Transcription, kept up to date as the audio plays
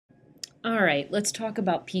All right, let's talk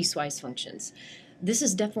about piecewise functions. This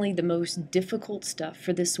is definitely the most difficult stuff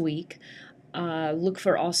for this week. Look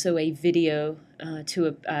for also a video an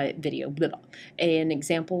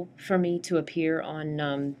example for me to appear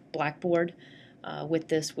on Blackboard with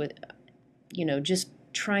this, just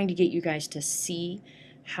trying to get you guys to see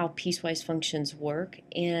how piecewise functions work.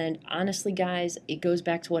 And honestly, guys, it goes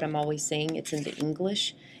back to what I'm always saying. It's in the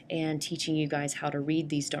English and teaching you guys how to read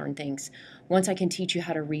these darn things. Once I can teach you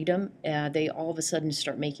how to read them, they all of a sudden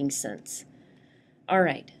start making sense. All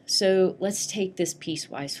right, so let's take this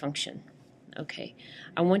piecewise function. Okay,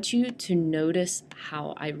 I want you to notice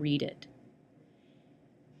how I read it.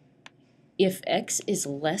 If x is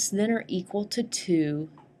less than or equal to 2,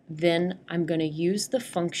 then I'm going to use the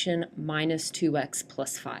function minus 2x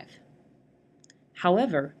plus 5.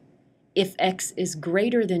 However, if x is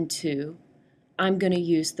greater than 2, I'm going to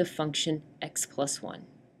use the function x plus 1.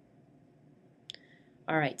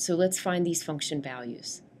 All right, so let's find these function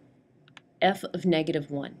values. F of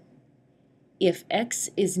negative 1. If x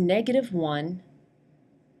is negative 1,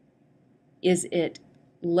 is it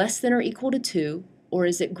less than or equal to 2, or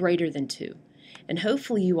is it greater than 2? And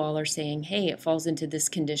hopefully you all are saying, hey, it falls into this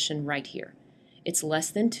condition right here. It's less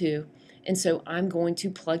than 2, and so I'm going to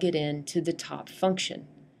plug it into the top function.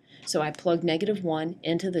 So I plug negative 1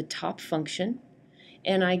 into the top function,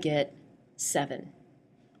 and I get 7.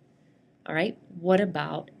 All right, what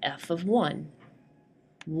about f of 1?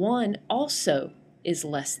 1 also is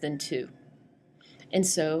less than 2. And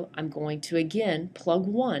so I'm going to again plug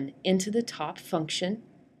 1 into the top function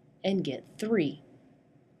and get 3.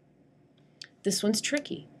 This one's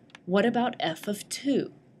tricky. What about f of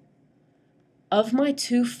 2? Of my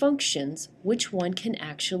two functions, which one can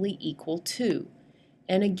actually equal 2?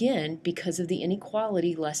 And again, because of the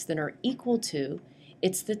inequality less than or equal to,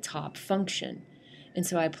 it's the top function. And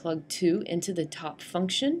so I plug 2 into the top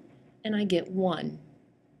function and I get 1.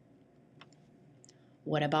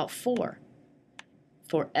 What about 4?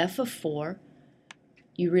 For f of 4,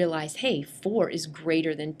 you realize, hey, 4 is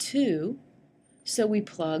greater than 2, so we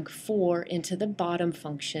plug 4 into the bottom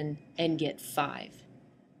function and get 5.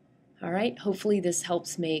 All right, hopefully this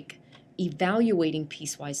helps make evaluating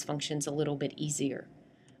piecewise functions a little bit easier.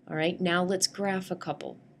 All right, now let's graph a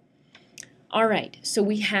couple. All right, so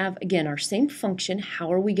we have, again, our same function.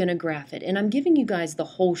 How are we going to graph it? And I'm giving you guys the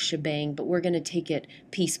whole shebang, but we're going to take it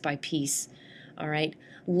piece by piece. All right,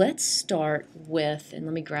 let's start with, and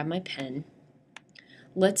let me grab my pen.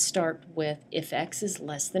 Let's start with if x is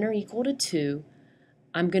less than or equal to 2,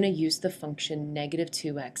 I'm going to use the function negative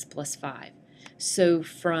 2x plus 5. So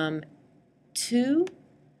from 2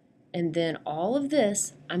 and then all of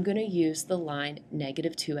this, I'm going to use the line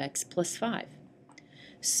negative 2x plus 5.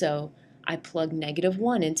 So I plug negative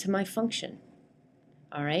 1 into my function.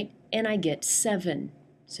 All right, and I get 7.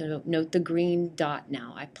 So note the green dot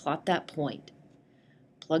now. I plot that point.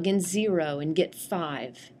 Plug in 0 and get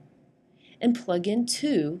 5. And plug in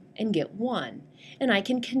 2 and get 1. And I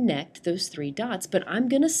can connect those 3 dots, but I'm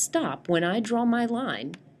going to stop when I draw my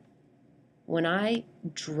line. When I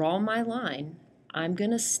draw my line, I'm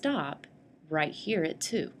going to stop right here at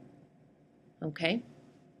 2. Okay?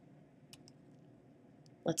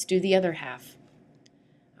 Let's do the other half.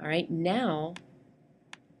 All right, now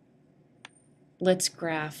let's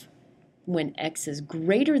graph when x is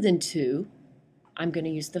greater than 2, I'm going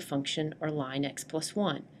to use the function or line x plus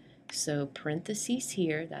 1. So parentheses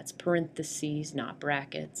here, that's parentheses, not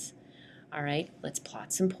brackets. All right, let's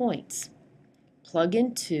plot some points. Plug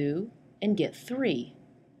in 2 and get 3.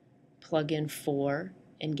 Plug in 4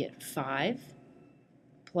 and get 5.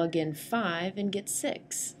 Plug in 5 and get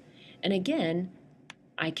 6. And again,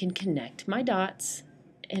 I can connect my dots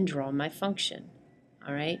and draw my function.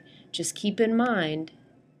 All right, just keep in mind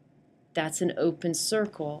that's an open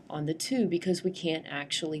circle on the 2 because we can't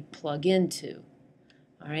actually plug in 2.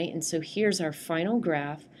 All right, and so here's our final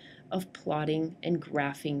graph of plotting and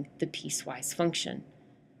graphing the piecewise function.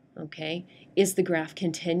 Okay, is the graph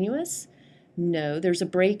continuous? No, there's a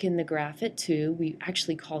break in the graph at 2. We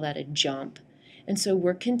actually call that a jump. And so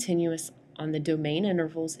we're continuous on the domain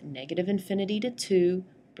intervals negative infinity to 2,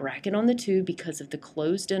 bracket on the 2 because of the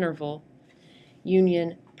closed interval,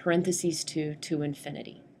 union parentheses 2 to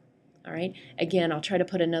infinity. All right, again, I'll try to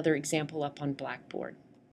put another example up on Blackboard.